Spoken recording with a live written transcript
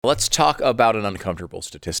Let's talk about an uncomfortable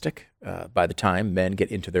statistic. By the time men get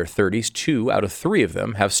into their 30s, 2 out of 3 of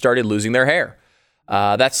them have started losing their hair.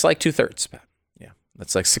 That's like 2/3. Yeah,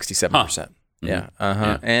 that's like 67%. Yeah,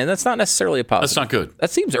 Yeah. And that's not necessarily a positive. That's not good. That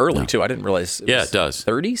seems early, too. I didn't realize it does.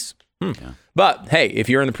 30s? Yeah. But, hey, if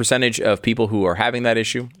you're in the percentage of people who are having that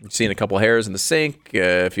issue, seeing a couple hairs in the sink,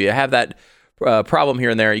 if you have that problem here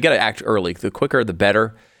and there, you got to act early. The quicker, the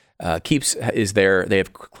better. Keeps is there. They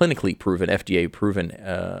have clinically proven, FDA-proven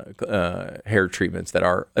hair treatments that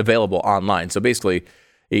are available online. So basically,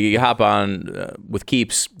 you hop on with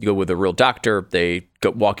Keeps, you go with a real doctor. They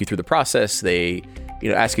walk you through the process. They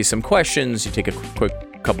ask you some questions. You take a quick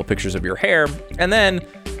couple pictures of your hair, and then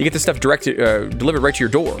you get the stuff delivered right to your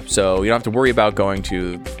door. So you don't have to worry about going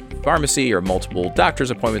to pharmacy or multiple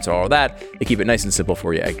doctor's appointments or all that. They keep it nice and simple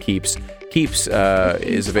for you at Keeps. Keeps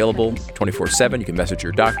is available 24/7. You can message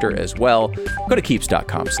your doctor as well. Go to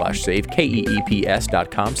keeps.com/save,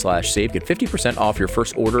 KEEPS.com/save. Get 50% off your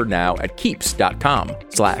first order now at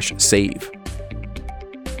keeps.com/save.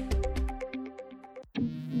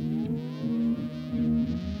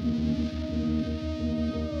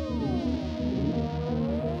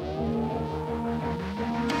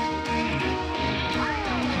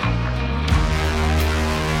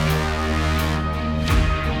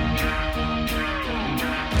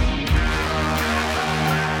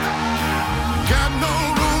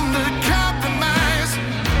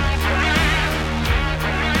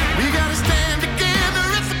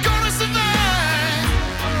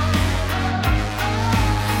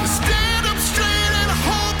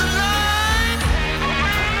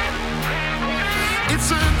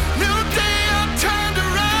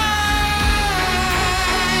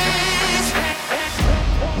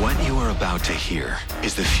 To hear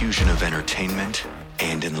is the fusion of entertainment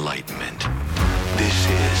and enlightenment. This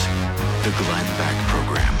is the Glenn Beck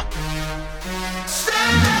Program.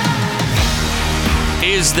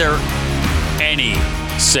 Is there any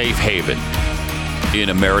safe haven in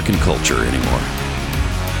American culture anymore?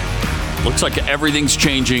 Looks like everything's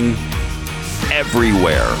changing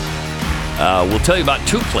everywhere. We'll tell you about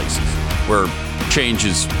 2 places where change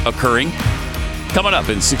is occurring. Coming up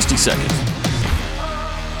in 60 seconds.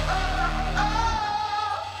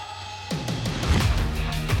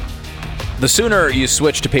 The sooner you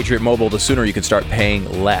switch to Patriot Mobile, the sooner you can start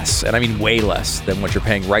paying less, and I mean way less than what you're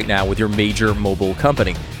paying right now with your major mobile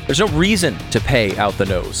company. There's no reason to pay out the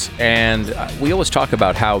nose, and we always talk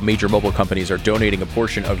about how major mobile companies are donating a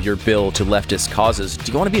portion of your bill to leftist causes.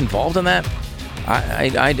 Do you want to be involved in that?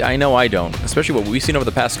 I know I don't, especially what we've seen over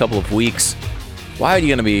the past couple of weeks. Why are you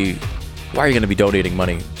going to be donating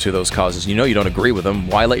money to those causes? You know you don't agree with them.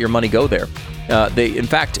 Why let your money go there? In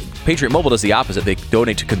fact, Patriot Mobile does the opposite. They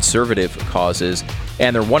donate to conservative causes,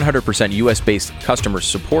 and their 100% U.S.-based customer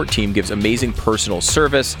support team gives amazing personal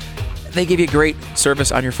service. They give you great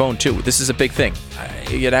service on your phone, too. This is a big thing.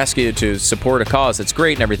 I'd ask you to support a cause that's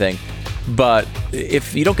great and everything, but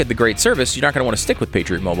if you don't get the great service, you're not going to want to stick with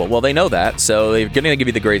Patriot Mobile. Well, they know that, so they're going to give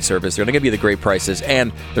you the great service. They're going to give you the great prices,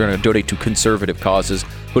 and they're going to donate to conservative causes.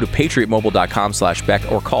 Go to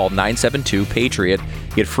patriotmobile.com/Beck or call 972-PATRIOT.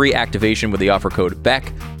 Get free activation with the offer code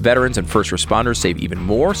BECK. Veterans and first responders save even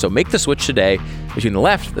more, so make the switch today. Between the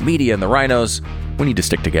left, the media, and the rhinos, we need to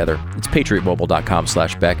stick together. It's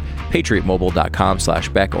patriotmobile.com/Beck,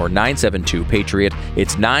 patriotmobile.com/Beck, or 972-PATRIOT.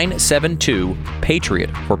 It's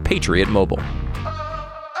 972-PATRIOT for Patriot Mobile.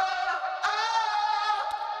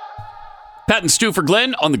 Pat and Stu for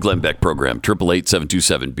Glenn on the Glenn Beck Program.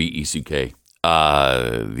 888-727-BECK.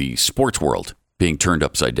 The sports world being turned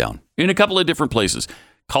upside down in a couple of different places.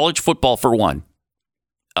 College football, for one,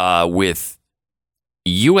 with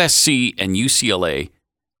USC and UCLA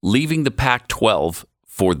leaving the Pac-12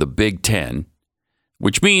 for the Big Ten,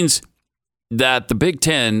 which means that the Big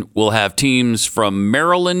Ten will have teams from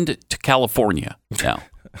Maryland to California now.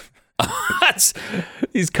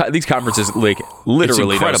 These conferences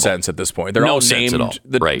literally no sense at this point. They're all named. At all.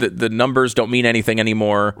 The numbers don't mean anything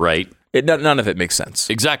anymore. Right. None of it makes sense.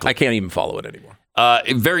 Exactly. I can't even follow it anymore.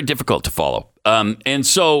 Very difficult to follow. And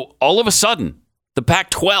so all of a sudden, the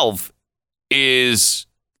Pac-12 is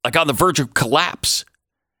like on the verge of collapse.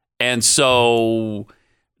 And so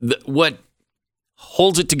what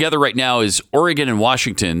holds it together right now is Oregon and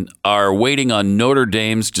Washington are waiting on Notre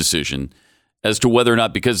Dame's decision as to whether or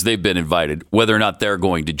not, because they've been invited, whether or not they're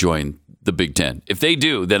going to join the Big Ten. If they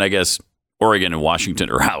do, then I guess Oregon and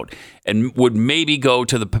Washington are out and would maybe go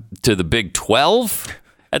to the Big 12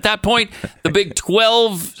 at that point. The Big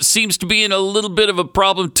 12 seems to be in a little bit of a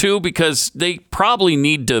problem too, because they probably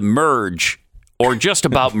need to merge or just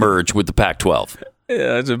about merge with the Pac-12.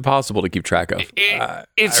 it's impossible to keep track of.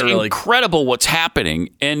 It's incredible what's happening.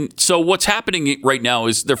 And so what's happening right now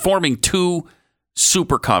is they're forming two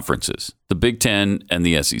super conferences, the Big Ten and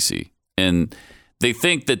the SEC. And they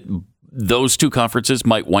think that those two conferences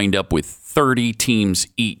might wind up with 30 teams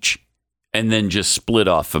each and then just split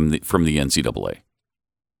off from the NCAA.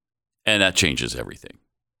 And that changes everything.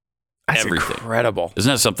 That's incredible.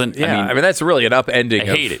 Isn't that something? Yeah, I mean that's really an upending I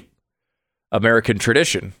hate of it. American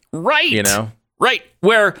tradition. Right. You know? Right.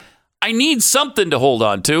 Where I need something to hold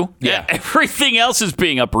on to. Yeah. Everything else is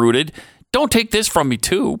being uprooted. Don't take this from me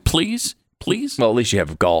too, please. Please. Well, at least you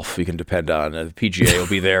have golf you can depend on. The PGA will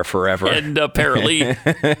be there forever. And apparently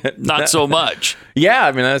not so much. Yeah,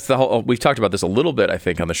 I mean, that's the whole... We've talked about this a little bit, I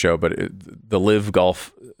think, on the show, but the Live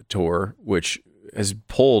Golf Tour, which has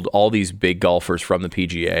pulled all these big golfers from the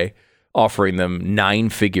PGA, offering them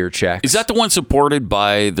 9-figure checks. Is that the one supported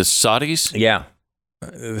by the Saudis? Yeah.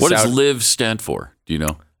 What does Live stand for? Do you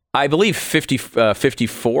know? I believe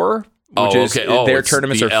 54... Which is their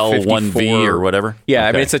tournaments the are 54. L1V or whatever. Yeah, okay.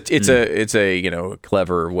 I mean it's a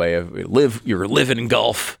clever way of you're living in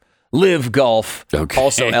golf. Live golf. Okay.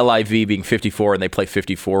 Also LIV being 54, and they play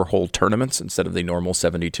 54 hole tournaments instead of the normal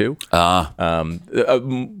 72.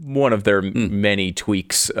 One of their many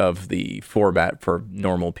tweaks of the format for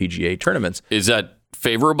normal PGA tournaments. Is that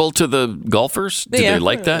favorable to the golfers? Do they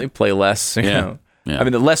like that? They play less. You know. Yeah. I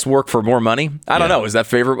mean, the less work for more money. I don't know. Is that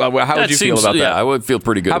favorable? How would you feel about that? Yeah, I would feel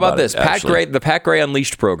pretty good. How about this? Actually. The Pat Gray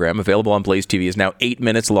Unleashed program, available on Blaze TV, is now 8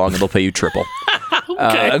 minutes long, and they'll pay you triple.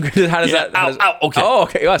 Okay. How does that? Okay. Oh,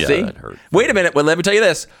 okay. Well, see. That hurt. Wait a minute. Well, let me tell you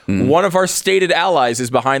this. One of our stated allies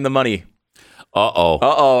is behind the money.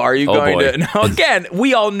 Uh-oh. Are you going boy. to? Now, again,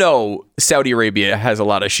 we all know Saudi Arabia has a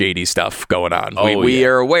lot of shady stuff going on. We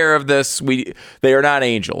are aware of this. They are not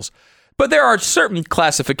angels. But there are certain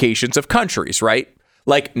classifications of countries, right?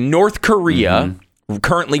 Like North Korea,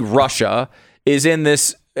 currently Russia, is in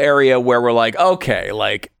this area where we're like, okay,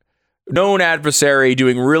 like known adversary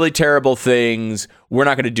doing really terrible things. We're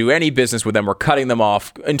not going to do any business with them. We're cutting them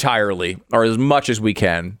off entirely or as much as we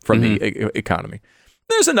can from the economy.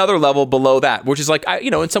 There's another level below that, which is like,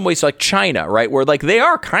 in some ways like China, right? Where like they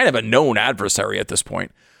are kind of a known adversary at this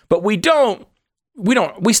point, but we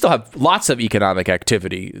still have lots of economic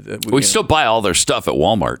activity. We still buy all their stuff at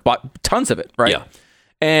Walmart. Bought tons of it, right? Yeah.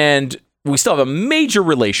 And we still have a major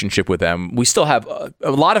relationship with them. We still have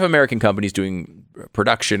a lot of American companies doing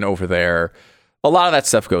production over there. A lot of that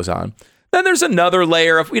stuff goes on. Then there's another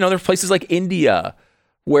layer of, there's places like India,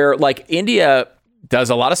 where like India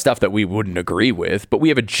does a lot of stuff that we wouldn't agree with, but we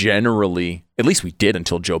have at least we did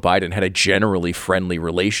until Joe Biden, had a generally friendly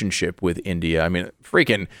relationship with India. I mean,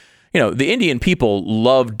 freaking... the Indian people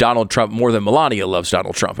love Donald Trump more than Melania loves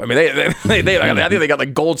Donald Trump. I mean, I think they got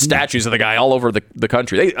like gold statues of the guy all over the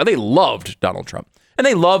country. They loved Donald Trump, and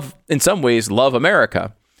they in some ways, love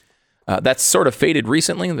America. That's sort of faded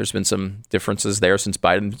recently. There's been some differences there since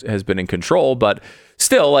Biden has been in control, but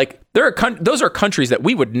still, like those are countries that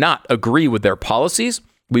we would not agree with their policies.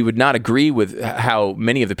 We would not agree with how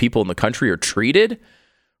many of the people in the country are treated,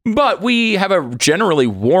 but we have a generally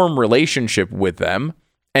warm relationship with them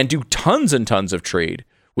and do tons and tons of trade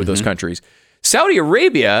with those countries. Saudi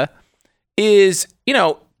Arabia is,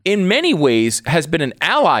 in many ways has been an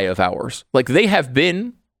ally of ours. Like they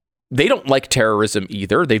don't like terrorism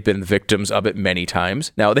either. They've been victims of it many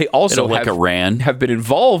times. Now they also Iran have been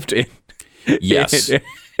involved in. Yes.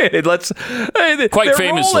 Quite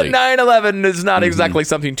famously. 9/11 is not exactly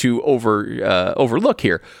something to overlook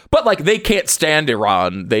here. But like they can't stand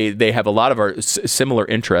Iran. They have a lot of our similar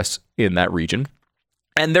interests in that region.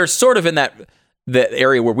 And they're sort of in that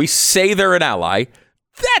area where we say they're an ally.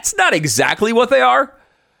 That's not exactly what they are.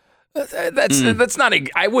 That's not.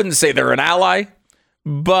 I wouldn't say they're an ally,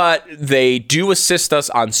 but they do assist us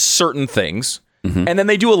on certain things, and then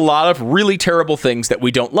they do a lot of really terrible things that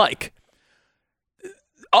we don't like.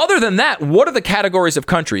 Other than that, what are the categories of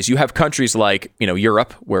countries? You have countries like,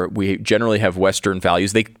 Europe, where we generally have Western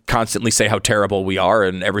values. They constantly say how terrible we are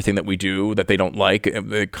and everything that we do that they don't like.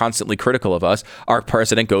 They're constantly critical of us. Our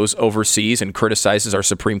president goes overseas and criticizes our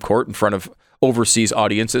Supreme Court in front of overseas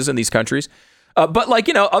audiences in these countries. But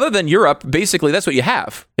other than Europe, basically that's what you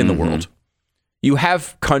have in the world. You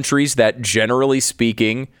have countries that, generally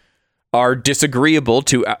speaking, are disagreeable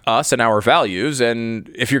to us and our values.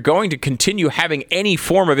 And if you're going to continue having any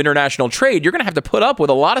form of international trade, you're going to have to put up with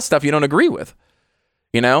a lot of stuff you don't agree with.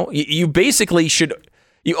 You basically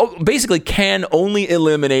can only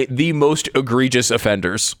eliminate the most egregious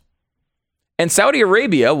offenders. And Saudi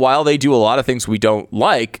Arabia, while they do a lot of things we don't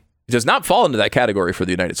like, does not fall into that category for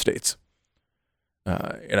the United States.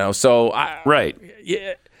 Right.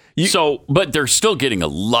 Yeah. But they're still getting a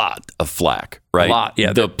lot of flack, right? A lot,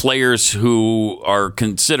 yeah. The players who are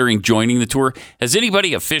considering joining the tour. Has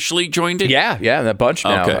anybody officially joined it? Yeah, a bunch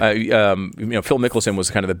now. Okay. Phil Mickelson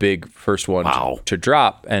was kind of the big first one to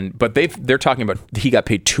drop, but they're talking about he got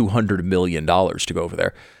paid $200 million to go over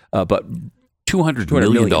there, but $200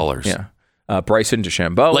 million. Yeah. Bryson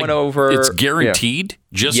DeChambeau went over. It's guaranteed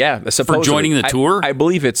just for supposedly. joining the tour? I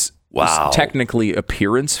believe it's technically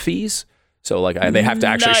appearance fees. So they have to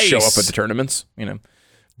actually show up at the tournaments,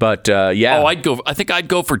 But I'd go. I think I'd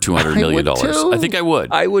go for $200 million. I think I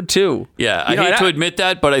would. I would too. Yeah, I hate to admit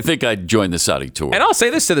that, but I think I'd join the Saudi tour. And I'll say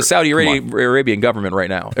this to the Saudi Arabian government right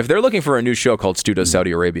now: if they're looking for a new show called Stu Does Saudi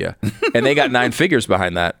Arabia, and they got 9 figures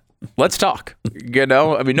behind that, let's talk.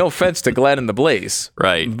 No offense to Glenn and the Blaze,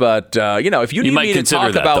 right? But if you need me to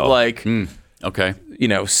talk about okay,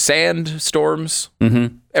 sandstorms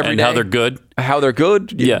every day, how they're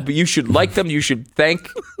good, yeah, you should like them. You should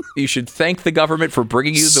thank the government for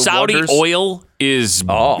bringing you the Saudi wonders. Oil is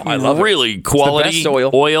I love really it. quality It's the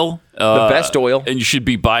best oil. The best oil, and you should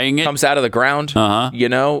be buying it. Comes out of the ground.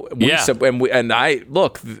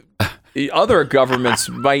 The other governments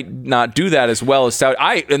might not do that as well as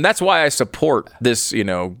Saudi. And that's why I support this.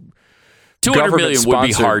 $200 million would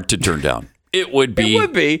be hard to turn down. It would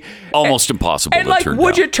be almost impossible to turn down.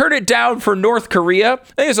 Would you turn it down for North Korea? I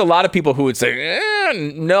think there's a lot of people who would say,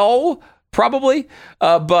 no, probably.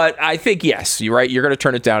 But I think, yes, you're right. You're going to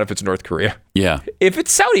turn it down if it's North Korea. Yeah. If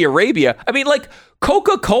it's Saudi Arabia,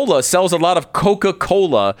 Coca-Cola sells a lot of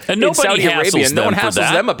Coca-Cola in Saudi Arabia, and no one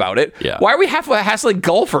hassles them about it. Yeah. Why are we hassling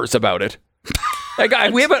golfers about it?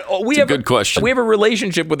 We have a good question. We have a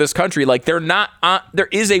relationship with this country. There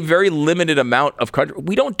is a very limited amount of country.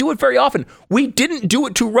 We don't do it very often. We didn't do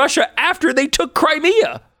it to Russia after they took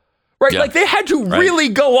Crimea, right? Yeah. They had to really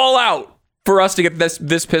go all out for us to get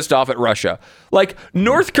this pissed off at Russia.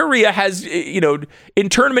 North Korea has,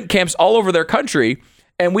 internment camps all over their country,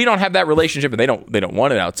 and we don't have that relationship. And they don't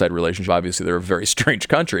want an outside relationship. Obviously, they're a very strange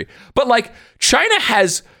country. But China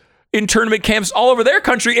has internment camps all over their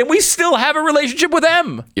country, and we still have a relationship with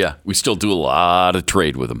them. Yeah, we still do a lot of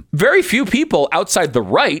trade with them. Very few people outside the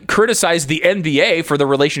right criticize the NBA for the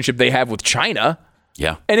relationship they have with China.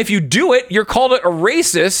 Yeah. And if you do it, you're called a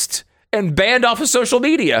racist and banned off of social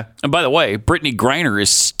media. And by the way, Brittany Griner is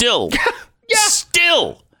still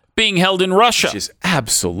being held in Russia. She's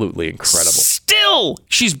absolutely incredible. Still,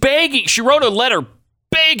 she's begging. She wrote a letter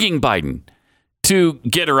begging Biden to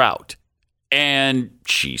get her out. And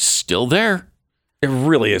she's still there. It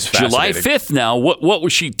really is fascinating. July 5th now. What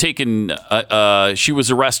was she taken? She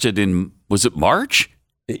was arrested in, was it March?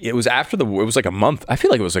 It was after the war. It was a month. I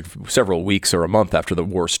feel like it was several weeks or a month after the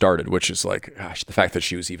war started, which is gosh, the fact that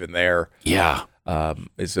she was even there. Yeah.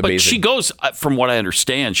 Is amazing. But she goes, from what I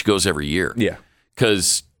understand, she goes every year. Yeah.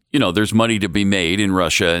 Because, there's money to be made in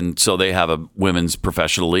Russia. And so they have a women's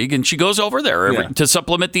professional league. And she goes over there to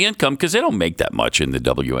supplement the income because they don't make that much in the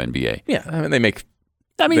WNBA. Yeah. They make.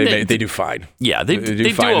 They do fine. Yeah, they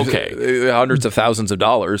do okay. Hundreds of thousands of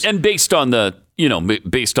dollars. And based on the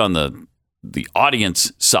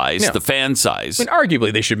audience size, the fan size.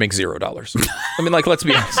 Arguably, they should make $0. Let's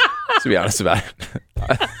be honest. Let's be honest about it.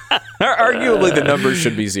 Arguably, the numbers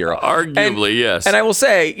should be 0. Arguably, yes. And I will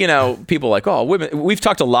say, people women. We've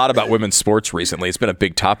talked a lot about women's sports recently. It's been a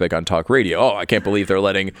big topic on talk radio. Oh, I can't believe they're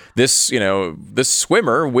letting this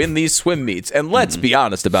swimmer win these swim meets. And let's be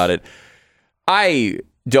honest about it. I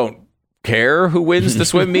don't care who wins the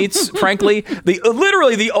swim meets, frankly.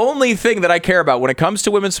 Literally the only thing that I care about when it comes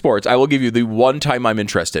to women's sports, I will give you the one time I'm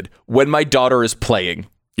interested, when my daughter is playing.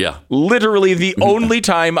 Yeah. Literally the only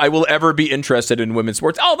time I will ever be interested in women's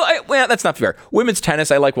sports. Although, that's not fair. Women's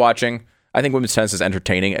tennis I like watching. I think women's tennis is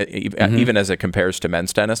entertaining, even as it compares to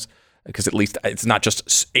men's tennis. Because at least it's not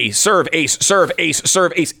just a serve, ace, serve, ace,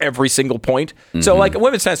 serve, ace every single point. So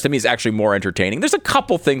women's tennis to me is actually more entertaining. There's a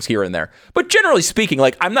couple things here and there. But generally speaking,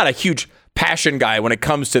 I'm not a huge passion guy when it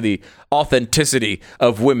comes to the authenticity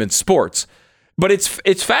of women's sports. But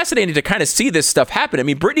it's fascinating to kind of see this stuff happen.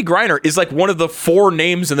 Brittany Griner is one of the 4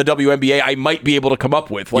 names in the WNBA I might be able to come up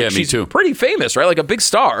with. Me she's too. Pretty famous, right? A big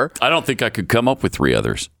star. I don't think I could come up with 3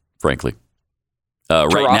 others, frankly.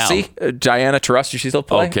 Taurasi, right now. Diana Taurasi, does she still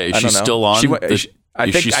play? Okay, she's still on. I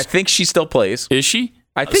think she still plays. Is she?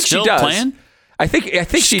 I think still she does. Playing? I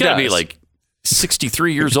think she gotta does. Be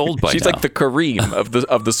 63 years old by she's now. She's the Kareem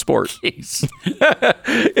of the sport.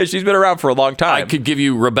 Yeah, she's been around for a long time. I could give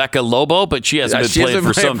you Rebecca Lobo, but she hasn't been playing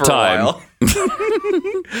for some time.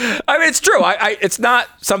 It's true. It's not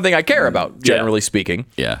something I care about, generally speaking.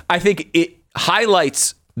 Yeah. I think it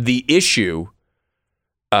highlights the issue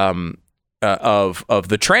of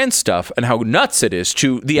the trans stuff and how nuts it is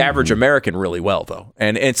to the average American really well, though.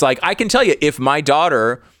 And it's like, I can tell you, if my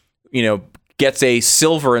daughter, gets a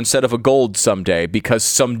silver instead of a gold someday because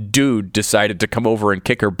some dude decided to come over and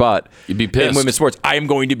kick her butt, you'd be pissed. In women's sports, I am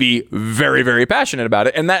going to be very, very passionate about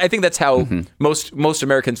it. And I think that's how most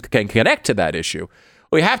Americans can connect to that issue.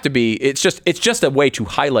 We have to be. It's just a way to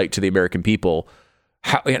highlight to the American people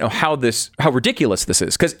how ridiculous this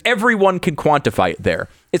is, because everyone can quantify it there.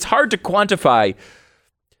 It's hard to quantify.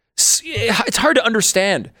 It's hard to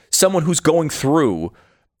understand someone who's going through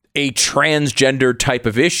a transgender type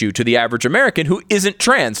of issue to the average American who isn't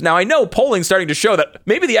trans. Now, I know polling's starting to show that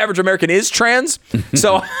maybe the average American is trans,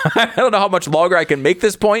 so I don't know how much longer I can make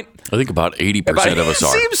this point. I think about 80% of us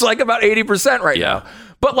are. Seems like about 80% right now.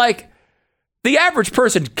 But like, the average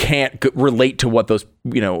person can't relate to what those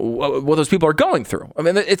people are going through. I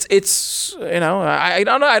mean, it's I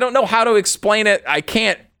don't know how to explain it. I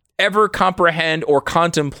can't ever comprehend or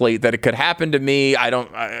contemplate that it could happen to me.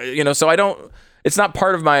 It's not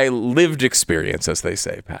part of my lived experience, as they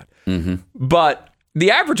say, Pat. But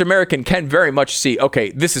the average American can very much see,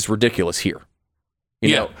 okay, this is ridiculous here.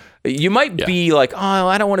 You know, you might be like, oh,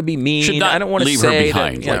 I don't want to be mean. I don't want to leave say her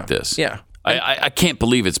behind that, like this. Yeah. I can't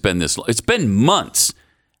believe it's been this long. It's been months,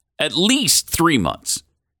 at least 3 months,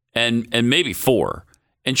 and maybe 4.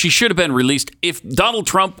 And she should have been released. If Donald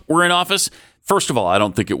Trump were in office, first of all, I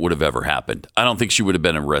don't think it would have ever happened. I don't think she would have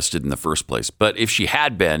been arrested in the first place. But if she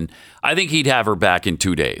had been, I think he'd have her back in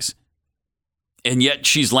 2 days. And yet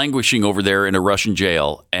she's languishing over there in a Russian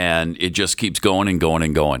jail, and it just keeps going and going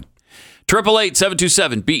and going.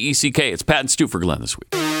 888-727-BECK. It's Pat and Stu for Glenn this week.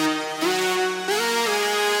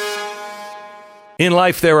 In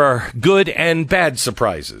life, there are good and bad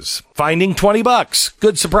surprises. Finding $20,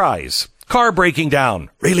 good surprise. Car breaking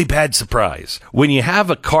down, really bad surprise. When you have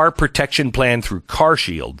a car protection plan through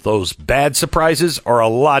CarShield, those bad surprises are a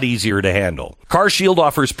lot easier to handle. CarShield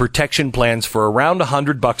offers protection plans for around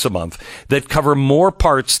 $100 a month that cover more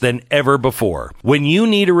parts than ever before. When you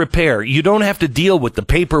need a repair, you don't have to deal with the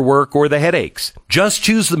paperwork or the headaches. Just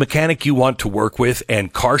choose the mechanic you want to work with,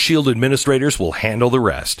 and CarShield administrators will handle the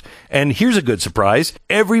rest. And here's a good surprise.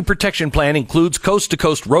 Every protection plan includes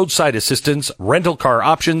coast-to-coast roadside assistance, rental car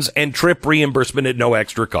options, and trip reimbursement at no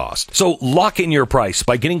extra cost. So lock in your price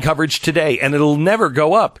by getting coverage today, and it'll never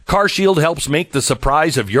go up. CarShield helps make the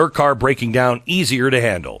surprise of your car breaking down easier to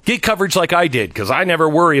handle. Get coverage like I did, because I never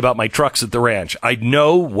worry about my trucks at the ranch. I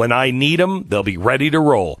know when I need them, they'll be ready to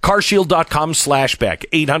roll. CarShield.com/Beck.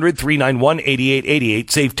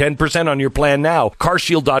 800-391-8888. Save 10% on your plan now.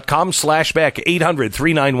 CarShield.com/Beck.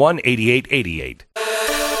 800-391-8888.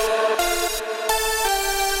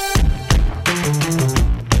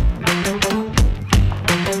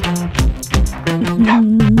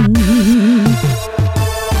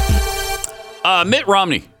 Mitt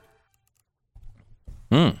Romney.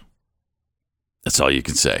 That's all you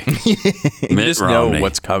can say. You just Romney. know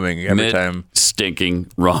what's coming every Mitt time.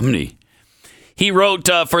 Stinking Romney. He wrote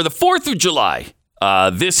for the 4th of July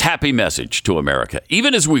this happy message to America.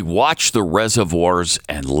 Even as we watch the reservoirs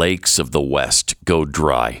and lakes of the West go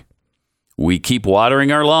dry, we keep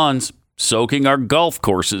watering our lawns, soaking our golf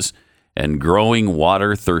courses, and growing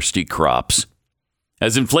water-thirsty crops.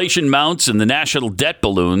 As inflation mounts and the national debt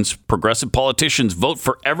balloons, progressive politicians vote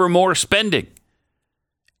for ever more spending.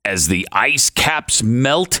 As the ice caps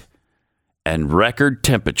melt and record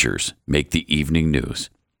temperatures make the evening news,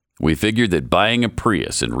 we figured that buying a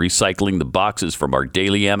Prius and recycling the boxes from our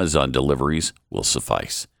daily Amazon deliveries will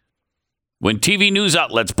suffice. When TV news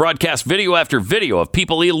outlets broadcast video after video of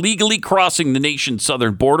people illegally crossing the nation's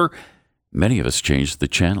southern border, many of us changed the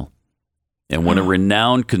channel. And when a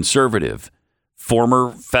renowned conservative,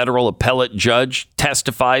 former federal appellate judge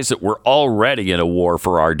testifies that we're already in a war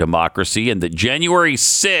for our democracy and that January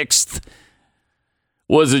 6th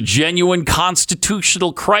was a genuine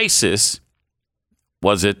constitutional crisis,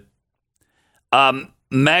 was it?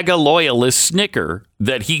 MAGA loyalists snicker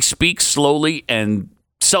that he speaks slowly and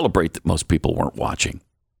celebrate that most people weren't watching.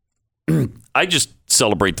 I just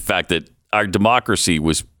celebrate the fact that our democracy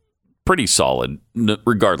was pretty solid,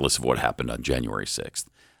 regardless of what happened on January 6th.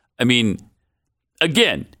 I mean,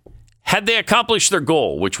 again, had they accomplished their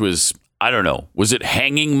goal, which was, I don't know, was it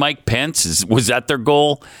hanging Mike Pence? Was that their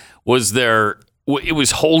goal? It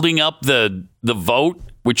was holding up the vote,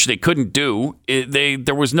 which they couldn't do.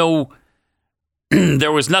 There was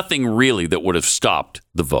nothing really that would have stopped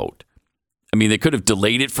the vote. I mean, they could have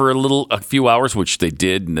delayed it for a few hours, which they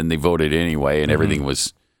did, and then they voted anyway, and everything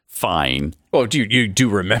was fine. Well, you do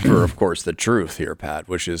remember, of course, the truth here, Pat,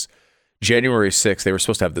 which is January 6th, they were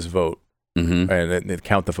supposed to have this vote and they'd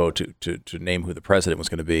count the vote to name who the president was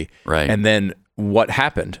going to be. Right. And then what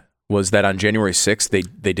happened was that on January 6th,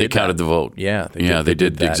 they counted the vote. Yeah. They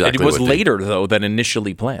did that. exactly. And it was later, though, than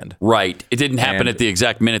inigally planned. Right. It didn't happen at the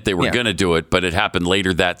exact minute they were going to do it, but it happened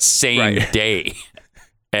later that same day.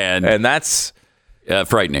 And that's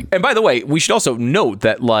frightening. And by the way, we should also note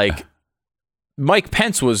that, like, Mike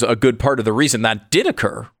Pence was a good part of the reason that did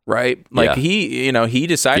occur, right? Like he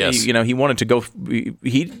decided, he wanted to go.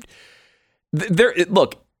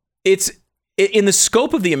 Look, it's in the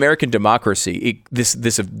scope of the American democracy. This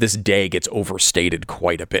day gets overstated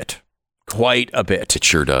quite a bit. It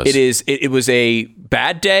sure does. It is. It was a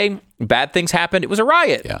bad day. Bad things happened. It was a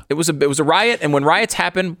riot. Yeah. It was a riot. And when riots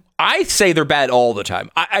happen, I say they're bad all the time.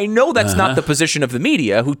 I know that's not the position of the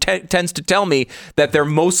media, who tends to tell me that they're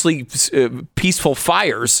mostly peaceful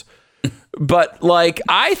fires. But like,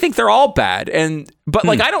 I think they're all bad. But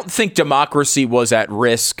like, I don't think democracy was at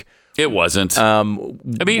risk. It wasn't. I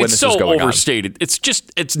mean, it's so overstated.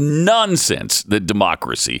 It's nonsense that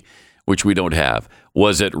democracy, which we don't have,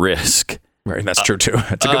 was at risk. Right, that's true too.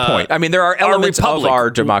 That's a good point. I mean, there are elements of our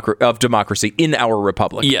democracy in our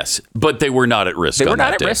republic. Yes, but they were not at risk. They were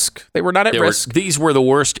not at risk. They were not at risk. These were the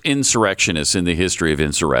worst insurrectionists in the history of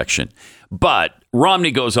insurrection. But Romney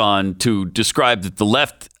goes on to describe that the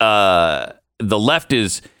left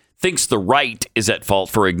thinks the right is at fault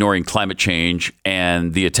for ignoring climate change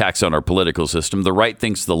and the attacks on our political system. The right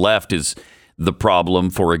thinks the left is the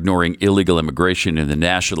problem for ignoring illegal immigration and the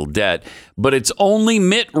national debt. But it's only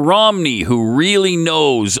Mitt Romney who really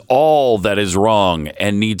knows all that is wrong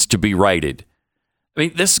and needs to be righted. I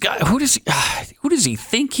mean, this guy, who does he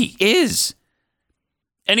think he is?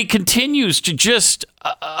 And he continues to just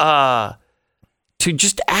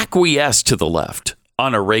acquiesce to the left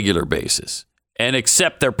on a regular basis and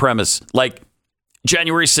accept their premise, like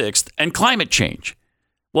January 6th and climate change.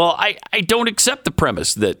 Well, I don't accept the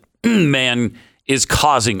premise that man is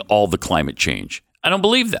causing all the climate change. I don't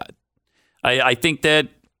believe that. I think that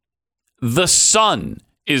the sun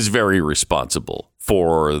is very responsible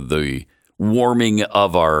for the warming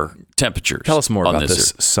of our temperatures. Tell us more about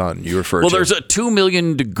this sun you referred to. Well, there's a 2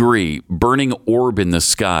 million degree burning orb in the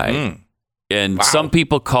sky, and some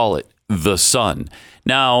people call it the sun.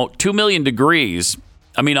 Now, 2 million degrees,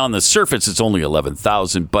 I mean, on the surface, it's only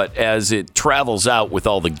 11,000, but as it travels out with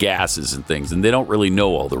all the gases and things, and they don't really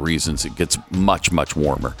know all the reasons, it gets much, much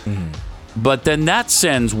warmer. But then that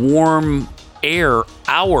sends warm air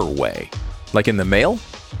our way. Like in the mail?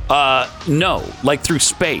 No, like through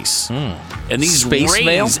space. And these space rays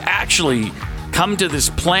mail? actually come to this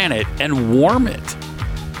planet and warm it.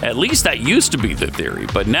 At least that used to be the theory,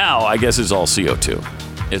 but now I guess it's all CO2.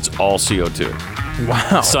 It's all CO2. Wow.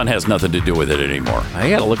 The sun has nothing to do with it anymore. I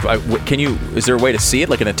gotta look. Is there a way to see it,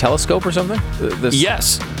 like in a telescope or something?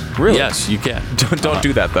 Yes. Really? Yes, you can. Don't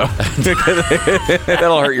do that, though.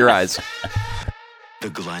 That'll hurt your eyes. The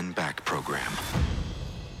Glenn Beck Program.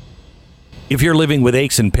 If you're living with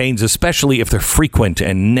aches and pains, especially if they're frequent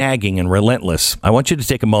and nagging and relentless, I want you to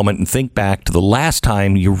take a moment and think back to the last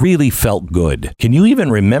time you really felt good. Can you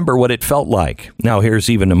even remember what it felt like? Now, here's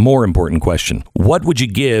even a more important question. What would you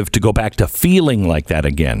give to go back to feeling like that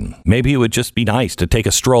again? Maybe it would just be nice to take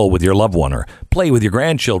a stroll with your loved one or play with your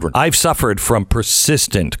grandchildren. I've suffered from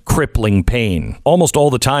persistent, crippling pain almost all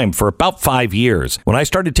the time for about 5 years. When I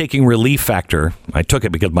started taking Relief Factor, I took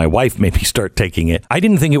it because my wife made me start taking it. I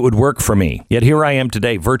didn't think it would work for me. Yet here I am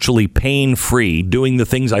today, virtually pain-free, doing the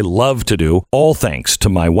things I love to do, all thanks to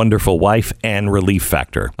my wonderful wife and Relief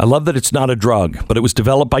Factor. I love that it's not a drug, but it was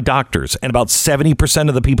developed by doctors, and about 70%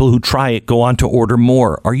 of the people who try it go on to order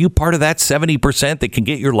more. Are you part of that 70% that can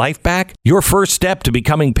get your life back? Your first step to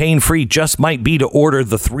becoming pain-free just might be to order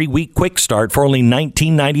the 3-week quick start for only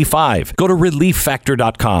 $19.95. Go to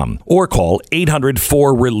ReliefFactor.com or call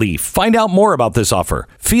 800-4RELIEF. Find out more about this offer.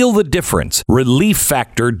 Feel the difference.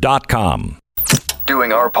 ReliefFactor.com.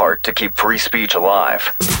 Doing our part to keep free speech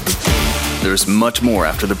alive. There's much more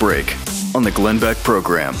after the break on the Glenn Beck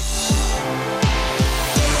Program.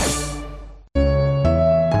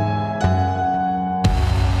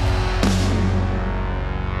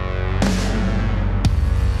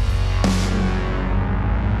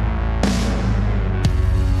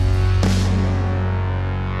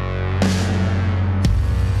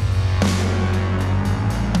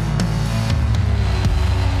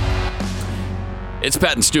 It's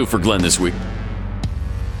Pat and Stu for Glenn this week.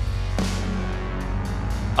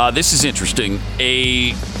 This is interesting.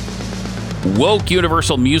 A woke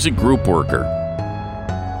Universal Music Group worker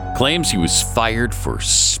claims he was fired for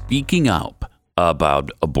speaking out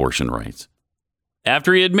about abortion rights.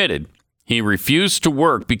 After he admitted he refused to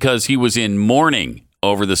work because he was in mourning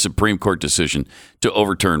over the Supreme Court decision to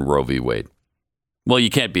overturn Roe v. Wade. Well, you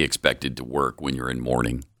can't be expected to work when you're in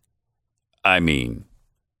mourning. I mean,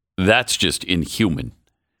 that's just inhuman.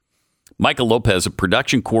 Michael Lopez, a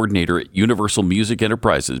production coordinator at Universal Music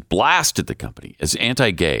Enterprises, blasted the company as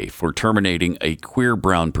anti-gay for terminating a queer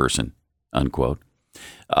brown person, unquote,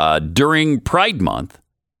 during Pride Month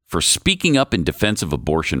for speaking up in defense of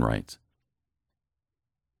abortion rights.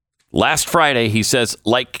 Last Friday, he says,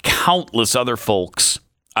 like countless other folks,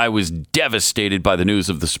 I was devastated by the news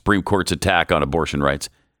of the Supreme Court's attack on abortion rights.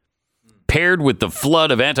 Paired with the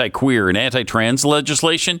flood of anti-queer and anti-trans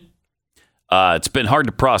legislation, it's been hard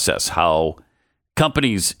to process how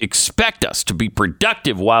companies expect us to be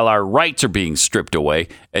productive while our rights are being stripped away,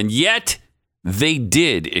 and yet they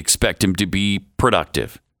did expect him to be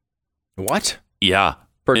productive. What? Yeah.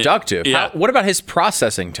 Productive? Yeah. What about his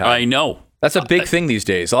processing time? I know. That's a big thing these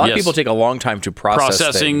days. A lot of people take a long time to process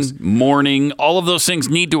Processing, things. mourning, all of those things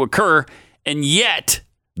need to occur, and yet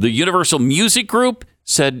the Universal Music Group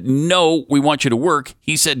said, no, we want you to work.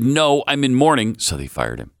 He said, no, I'm in mourning, so they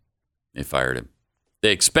fired him.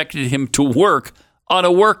 They expected him to work on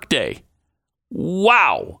a work day.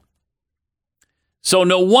 Wow. So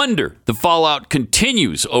no wonder the fallout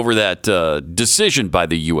continues over that decision by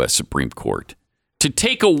the U.S. Supreme Court to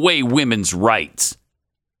take away women's rights,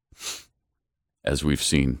 as we've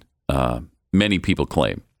seen many people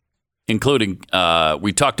claim, including,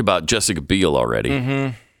 we talked about Jessica Biel already.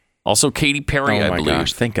 Mm-hmm. Also Katy Perry, I believe. Oh my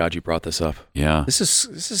gosh, thank God you brought this up. Yeah. This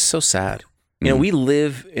is so sad. You know, we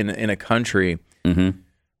live in a country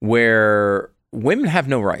where women have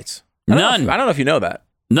no rights. None. I don't know if you know that.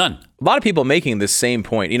 None. A lot of people making this same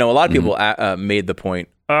point. You know, a lot of people made the point,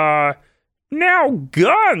 now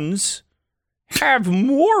guns have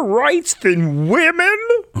more rights than women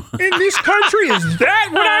in this country. Is that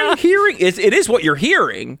what I'm hearing? It is what you're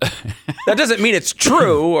hearing. That doesn't mean it's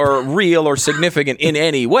true or real or significant in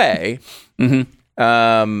any way.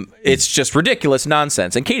 It's just ridiculous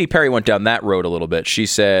nonsense. And Katy Perry went down that road a little bit. She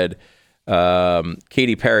said,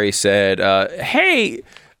 Katy Perry said, hey,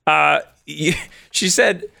 she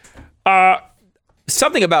said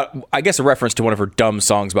something about, I guess, a reference to one of her dumb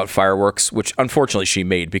songs about fireworks, which unfortunately she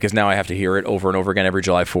made because now I have to hear it over and over again every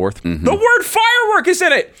July 4th. The word firework is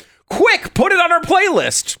in it. Quick, put it on our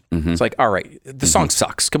playlist. It's like, all right, the song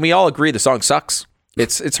sucks. Can we all agree the song sucks?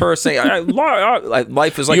 It's her saying,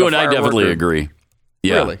 life is like you a and I definitely agree.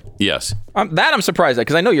 Yeah. Really? Yes. That I'm surprised at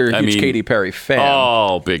because I know you're a huge Katy Perry fan.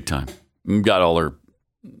 Oh, big time. Got all her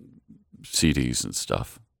CDs and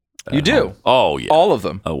stuff. You do? Home. Oh, yeah. All of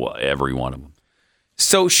them? Oh, well, every one of them.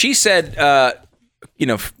 So she said,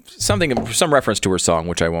 some reference to her song,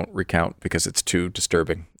 which I won't recount because it's too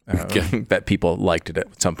disturbing that people liked it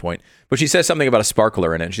at some point. But she says something about a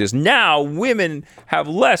sparkler in it. She says, now women have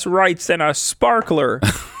less rights than a sparkler.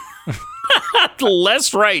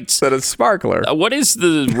 Less rights than a sparkler. What is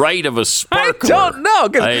the right of a sparkler? I don't know.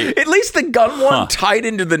 Because at least the gun one tied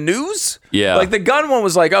into the news. Yeah. Like the gun one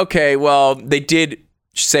was like, okay, well, they did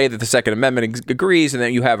say that the Second Amendment agrees and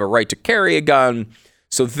that you have a right to carry a gun.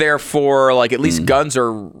 So therefore, like, at least guns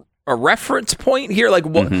are a reference point here. Like,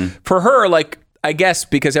 for her, like, I guess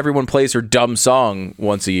because everyone plays her dumb song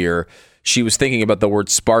once a year, she was thinking about the word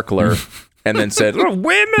sparkler and then said,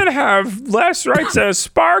 women have less rights than a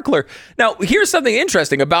sparkler. Now, here's something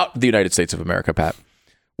interesting about the United States of America, Pat.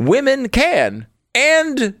 Women can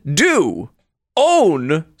and do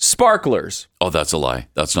own sparklers. Oh, that's a lie.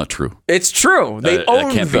 That's not true. It's true. They own them.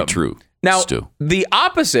 That can't be true. Now, Stu. the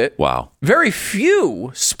opposite, wow. Very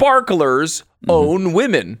few sparklers own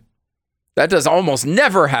women. That does almost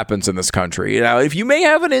never happens in this country. Now, if you may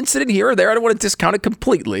have an incident here or there, I don't want to discount it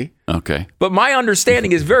completely. Okay. But my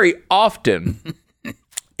understanding is very often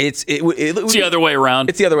it's the other way around.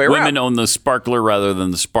 It's the other way around. Women own the sparkler rather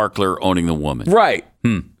than the sparkler owning the woman. Right.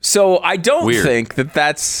 So I don't think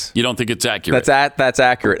that's... You don't think it's accurate? That's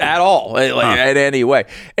accurate at all, in any way.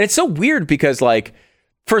 And it's so weird because, like,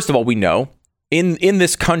 first of all, we know in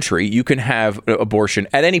this country, you can have abortion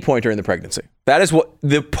at any point during the pregnancy. That is what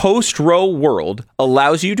the post-Roe world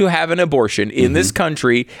allows you to have an abortion in this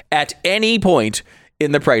country at any point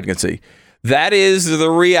in the pregnancy. That is the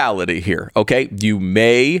reality here, okay? You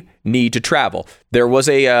may need to travel. There was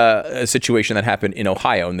a situation that happened in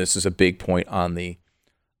Ohio, and this is a big point on the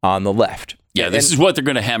left. Yeah, this is what they're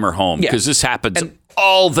going to hammer home because this happens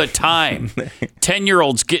all the time.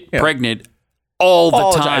 10-year-olds get pregnant all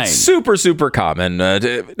the time. It's super, super common.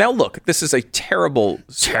 Now, look, this is a terrible.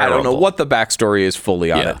 I don't know what the backstory is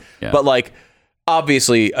fully on it, but like,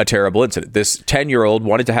 obviously, a terrible incident. This 10-year-old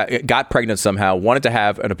got pregnant somehow, wanted to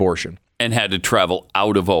have an abortion. and had to travel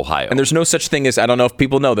out of Ohio. And there's no such thing as, I don't know if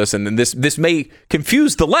people know this, and this may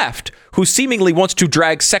confuse the left, who seemingly wants to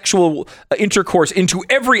drag sexual intercourse into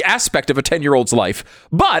every aspect of a 10-year-old's life.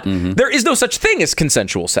 But there is no such thing as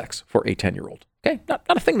consensual sex for a 10-year-old. Okay, not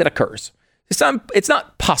a thing that occurs. It's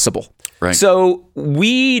not possible. Right. So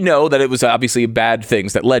we know that it was obviously bad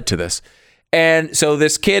things that led to this. And so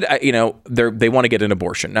this kid, they want to get an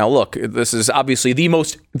abortion. Now, look, this is obviously the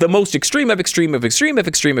most extreme of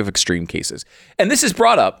extreme cases. And this is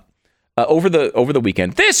brought up over the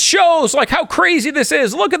weekend. This shows like how crazy this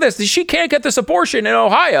is. Look at this. She can't get this abortion in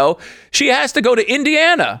Ohio. She has to go to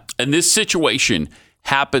Indiana. And this situation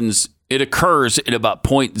happens. It occurs in about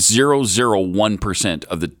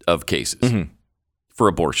 0.001% of cases for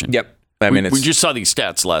abortion. Yep. I mean, we just saw these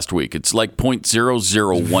stats last week. It's like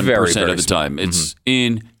 0.001% of the time. It's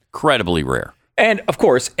incredibly rare. And of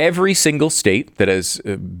course, every single state that is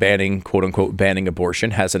banning, quote unquote, banning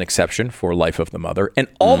abortion has an exception for life of the mother. And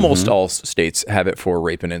almost all states have it for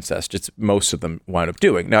rape and incest. It's most of them wind up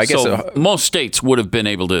doing. Now, I guess most states would have been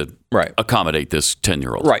able to accommodate this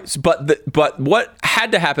 10-year-old. Right. But what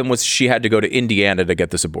had to happen was she had to go to Indiana to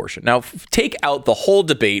get this abortion. Now, take out the whole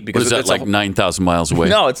debate because it's like 9,000 miles away.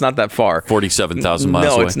 No, it's not that far. 47,000 miles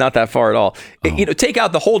away. No, it's not that far at all. Take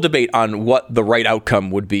out the whole debate on what the right outcome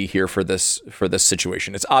would be here for this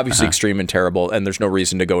situation. It's obviously extreme and terrible, and there's no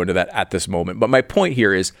reason to go into that at this moment. But my point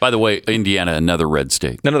here is, by the way, Indiana, another red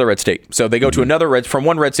state. Another red state. So they go to from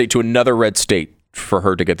one red state to another red state for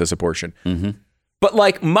her to get this abortion. But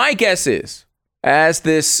like my guess is, as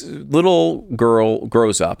this little girl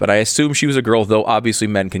grows up, and I assume she was a girl, though obviously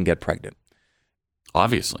men can get pregnant.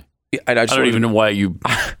 Obviously. I don't even know why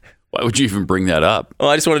would you even bring that up? Well,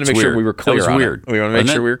 I just wanted to make sure we were clear. That was weird. We want to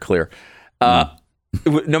make sure we were clear.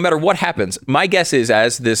 No matter what happens, my guess is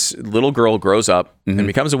as this little girl grows up and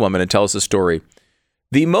becomes a woman and tells the story,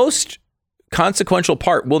 the most consequential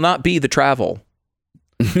part will not be the travel.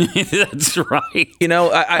 That's right.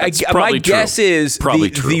 My guess is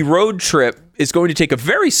the road trip is going to take a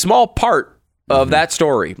very small part of that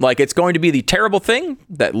story. Like, it's going to be the terrible thing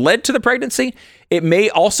that led to the pregnancy. It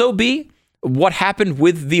may also be what happened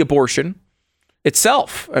with the abortion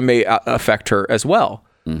itself. It may affect her as well.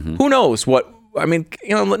 Who knows what? I mean,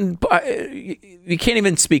 you can't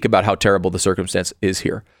even speak about how terrible the circumstance is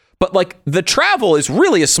here. But like, the travel is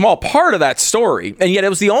really a small part of that story, and yet it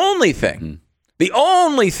was the only thing. The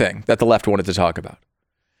only thing that the left wanted to talk about.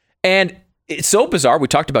 And it's so bizarre. We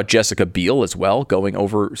talked about Jessica Biel as well, going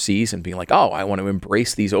overseas and being like, oh, I want to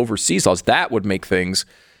embrace these overseas laws. That would make things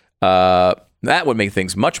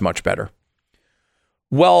much, much better.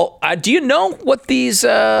 Well, do you know what these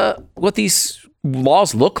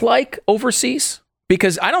laws look like overseas?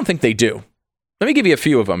 Because I don't think they do. Let me give you a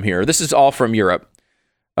few of them here. This is all from Europe.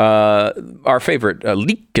 Our favorite,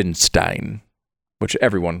 Liechtenstein. Which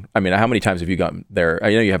everyone, I mean, how many times have you gone there?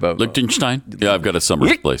 I know you have a... Liechtenstein? Yeah, I've got a summer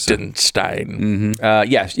place. Liechtenstein.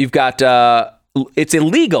 Yes, you've got... it's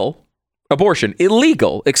illegal, abortion,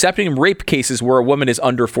 illegal, excepting rape cases where a woman is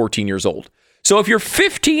under 14 years old. So if you're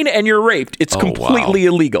 15 and you're raped, it's completely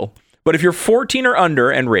illegal. But if you're 14 or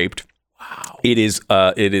under and raped, it is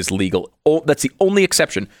legal. That's the only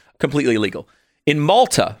exception, completely illegal. In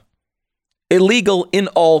Malta, illegal in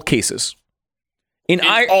all cases. In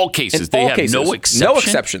all cases, they have no exception? No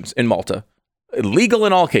exceptions in Malta. Illegal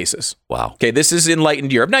in all cases. Wow. Okay, this is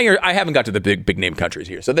enlightened Europe. Now, I haven't got to the big name countries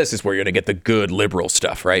here, so this is where you're going to get the good liberal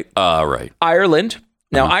stuff, right? Right. Ireland.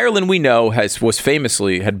 Now, Ireland, we know, had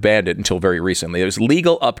banned it until very recently. It was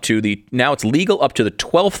legal now it's legal up to the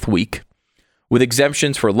 12th week, with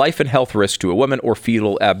exemptions for life and health risk to a woman or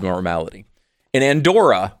fetal abnormality. In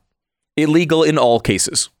Andorra, illegal in all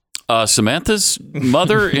cases. Samantha's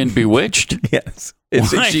mother in Bewitched? Yes.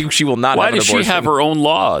 She will not have an abortion. Why does she have her own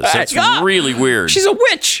laws? That's really weird. She's a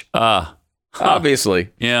witch.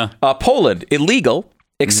 Obviously. Yeah. Poland, illegal,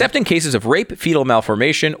 except in cases of rape, fetal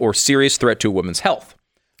malformation, or serious threat to a woman's health.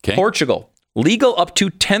 Okay. Portugal, legal up to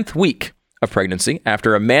 10th week of pregnancy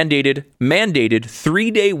after a mandated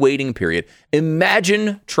 3-day waiting period.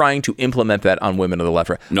 Imagine trying to implement that on women of the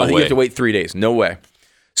left. No way. You have to wait 3 days. No way.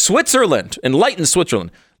 Switzerland, enlightened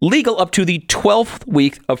Switzerland, legal up to the 12th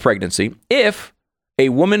week of pregnancy if a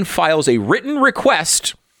woman files a written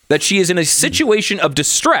request that she is in a situation of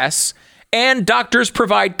distress and doctors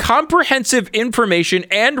provide comprehensive information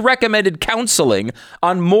and recommended counseling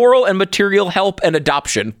on moral and material help and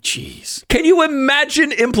adoption. Jeez. Can you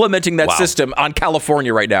imagine implementing that system on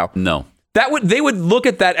California right now? No. They would look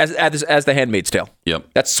at that as the Handmaid's Tale. Yep.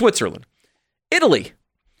 That's Switzerland. Italy.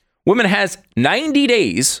 Woman has 90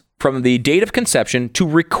 days from the date of conception to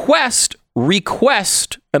request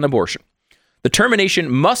an abortion. The termination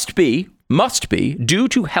must be due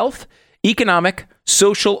to health, economic,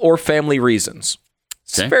 social, or family reasons.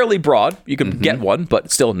 It's fairly broad. You can get one,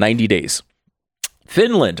 but still 90 days.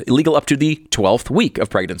 Finland, illegal up to the 12th week of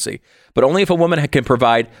pregnancy, but only if a woman can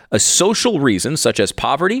provide a social reason such as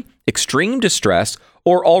poverty, extreme distress,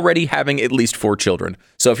 or already having at least 4 children.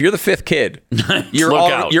 So if you're the 5th kid,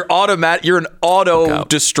 you're an auto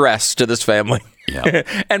distress to this family. Yeah.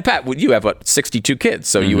 And Pat, you have 62 kids,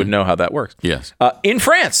 so you would know how that works. Yes. In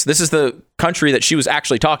France, this is the country that she was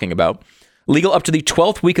actually talking about. Legal up to the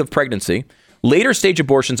 12th week of pregnancy. Later stage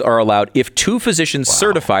abortions are allowed if 2 physicians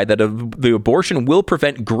certify that the abortion will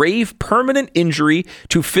prevent grave permanent injury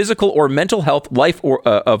to physical or mental health, life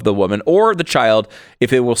of the woman or the child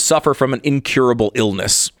if it will suffer from an incurable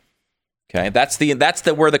illness. Okay, that's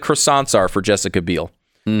where the croissants are for Jessica Biel.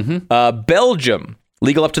 Belgium,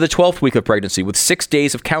 legal up to the 12th week of pregnancy with 6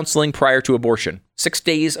 days of counseling prior to abortion. 6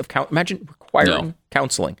 days of imagine requiring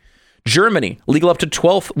counseling. Germany, legal up to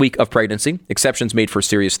 12th week of pregnancy, exceptions made for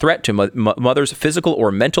serious threat to mother's physical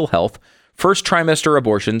or mental health. First trimester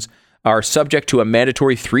abortions are subject to a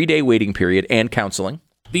mandatory 3-day waiting period and counseling.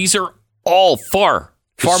 These are all far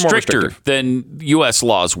more stricter restrictive than U.S.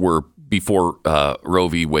 laws were before Roe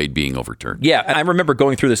v. Wade being overturned. Yeah, and I remember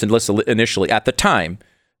going through this initially. At the time,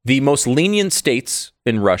 the most lenient states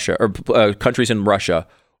in Russia, or countries in Russia,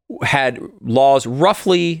 had laws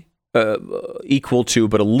roughly equal to,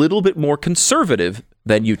 but a little bit more conservative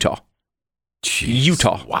than Utah. Jeez.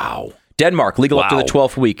 Utah. Wow. Denmark, legal up to the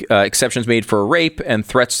 12th week. Exceptions made for rape and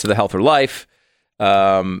threats to the health or life.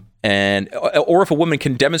 Or if a woman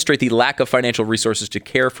can demonstrate the lack of financial resources to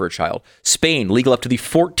care for a child. Spain, legal up to the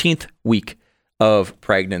 14th week of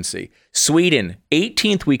pregnancy. Sweden,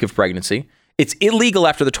 18th week of pregnancy. It's illegal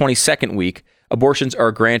after the 22nd week. Abortions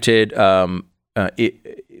are granted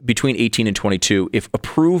between 18 and 22 if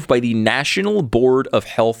approved by the National Board of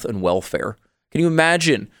Health and Welfare. Can you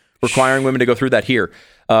imagine requiring women to go through that here?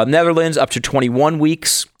 Netherlands, up to 21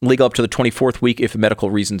 weeks. Legal up to the 24th week if medical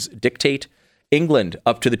reasons dictate. England,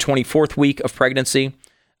 up to the 24th week of pregnancy.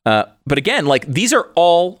 But again, these are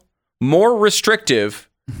all more restrictive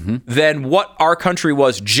than what our country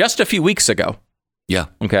was just a few weeks ago. Yeah.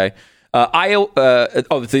 Okay. Iowa.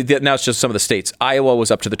 Now it's just some of the states. Iowa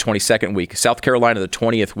was up to the 22nd week. South Carolina, the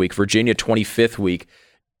 20th week. Virginia, 25th week.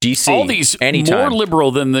 DC, all these anytime. More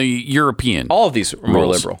liberal than the European. All of these are more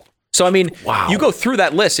liberal. So, I mean, you go through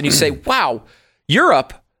that list and you say, wow,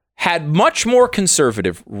 Europe had much more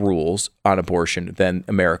conservative rules on abortion than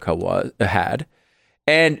America had.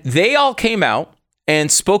 And they all came out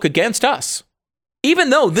and spoke against us.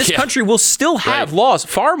 Even though this country will still have laws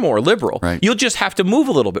far more liberal, you'll just have to move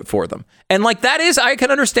a little bit for them. And that is, I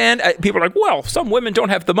can understand. People are like, well, some women don't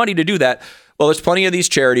have the money to do that. Well, there's plenty of these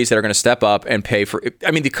charities that are going to step up and pay for it.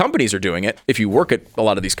 I mean, the companies are doing it if you work at a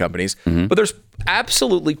lot of these companies. But there's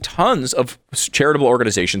absolutely tons of charitable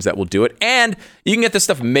organizations that will do it. And you can get this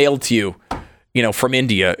stuff mailed to you, from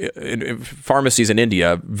India, pharmacies in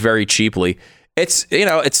India, very cheaply. It's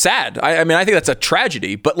sad. I mean, I think that's a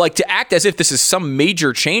tragedy, but to act as if this is some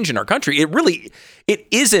major change in our country, it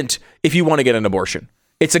isn't if you want to get an abortion.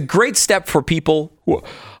 It's a great step for people who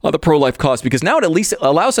are the pro-life cause because now it at least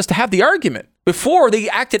allows us to have the argument. Before, they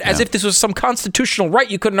acted as if this was some constitutional right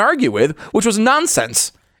you couldn't argue with, which was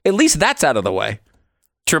nonsense. At least that's out of the way.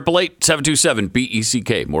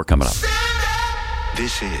 888-727-BECK. More coming up.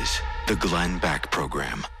 This is the Glenn Beck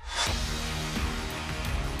Program.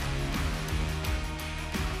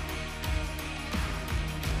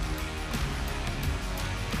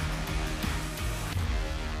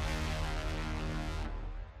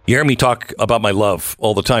 You hear me talk about my love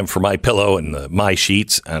all the time for my pillow and the My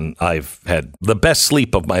Sheets, and I've had the best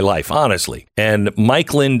sleep of my life, honestly. And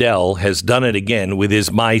Mike Lindell has done it again with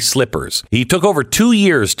his My Slippers. He took over 2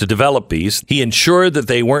 years to develop these. He ensured that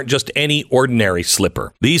they weren't just any ordinary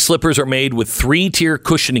slipper. These slippers are made with 3-tier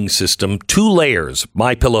cushioning system, 2 layers,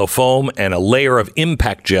 MyPillow foam, and a layer of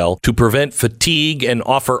impact gel to prevent fatigue and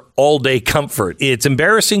offer all-day comfort. It's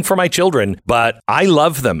embarrassing for my children, but I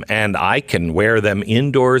love them, and I can wear them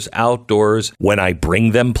indoors, outdoors, when I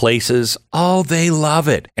bring them places. Oh, they love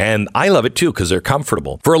it. And I love it too because they're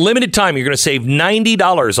comfortable. For a limited time, you're going to save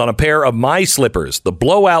 $90 on a pair of My Slippers. The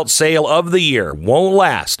blowout sale of the year won't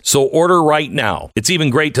last, so order right now. It's even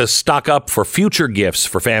great to stock up for future gifts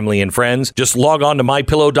for family and friends. Just log on to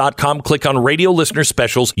MyPillow.com, click on Radio Listener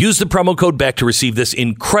Specials, use the promo code Beck to receive this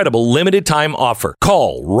incredible limited time offer.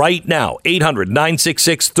 Call right now,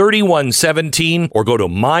 800-966-3117, or go to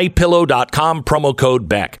MyPillow.com, promo code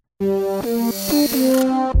Beck.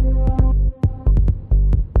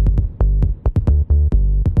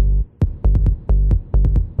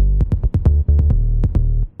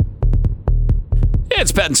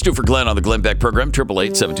 It's Pat and Stu for Glenn on the Glenn Beck program,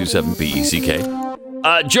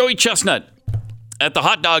 888-727-BECK. Joey Chestnut at the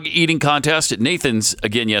hot dog eating contest at Nathan's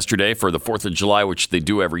again yesterday for the 4th of July, which they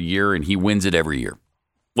do every year, and he wins it every year.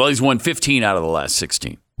 Well, he's won 15 out of the last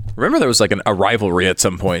 16. Remember there was like a rivalry at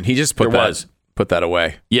some point. He just put that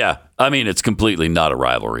away. Yeah. I mean, it's completely not a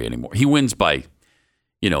rivalry anymore. He wins by,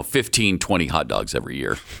 15, 20 hot dogs every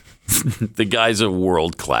year. The guy's a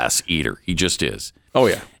world-class eater. He just is. Oh,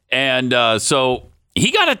 yeah. And so he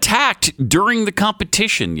got attacked during the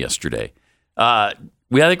competition yesterday. I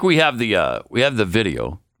think we have the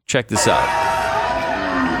video. Check this out.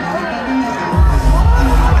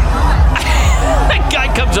 That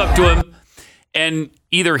guy comes up to him and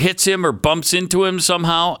either hits him or bumps into him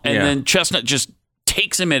somehow, and then Chestnut just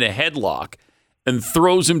takes him in a headlock and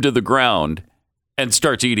throws him to the ground and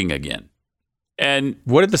starts eating again. And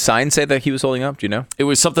what did the sign say that he was holding up? Do you know? It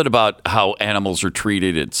was something about how animals are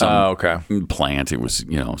treated at some plant. It was,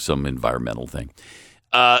 some environmental thing.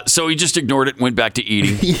 So he just ignored it and went back to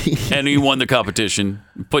eating. And he won the competition,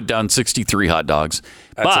 put down 63 hot dogs.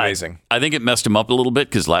 That's amazing. I think it messed him up a little bit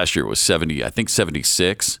because last year it was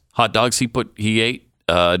 76 hot dogs he ate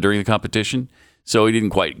during the competition. So he didn't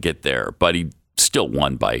quite get there, but he still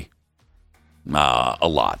won by a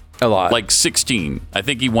lot. A lot. Like 16. I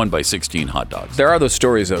think he won by 16 hot dogs. There are those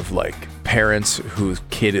stories of like parents whose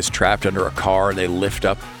kid is trapped under a car and they lift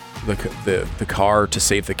up the car to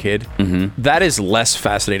save the kid. Mm-hmm. That is less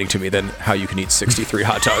fascinating to me than how you can eat 63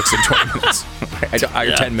 hot dogs in 20 minutes.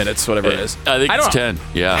 Or 10 minutes, whatever it is. I think it's 10.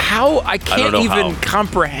 Yeah. How? I can't even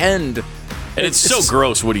comprehend. And it's so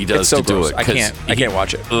gross what he does to do it. I can't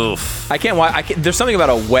watch it. Oof. I can't watch. There's something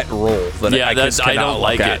about a wet roll that I don't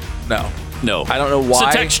like it. No. I don't know why.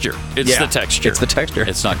 It's the texture. It's the texture. It's the texture.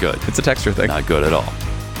 It's not good. It's a texture thing. Not good at all.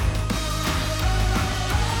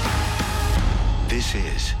 This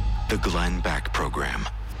is the Glenn Beck program.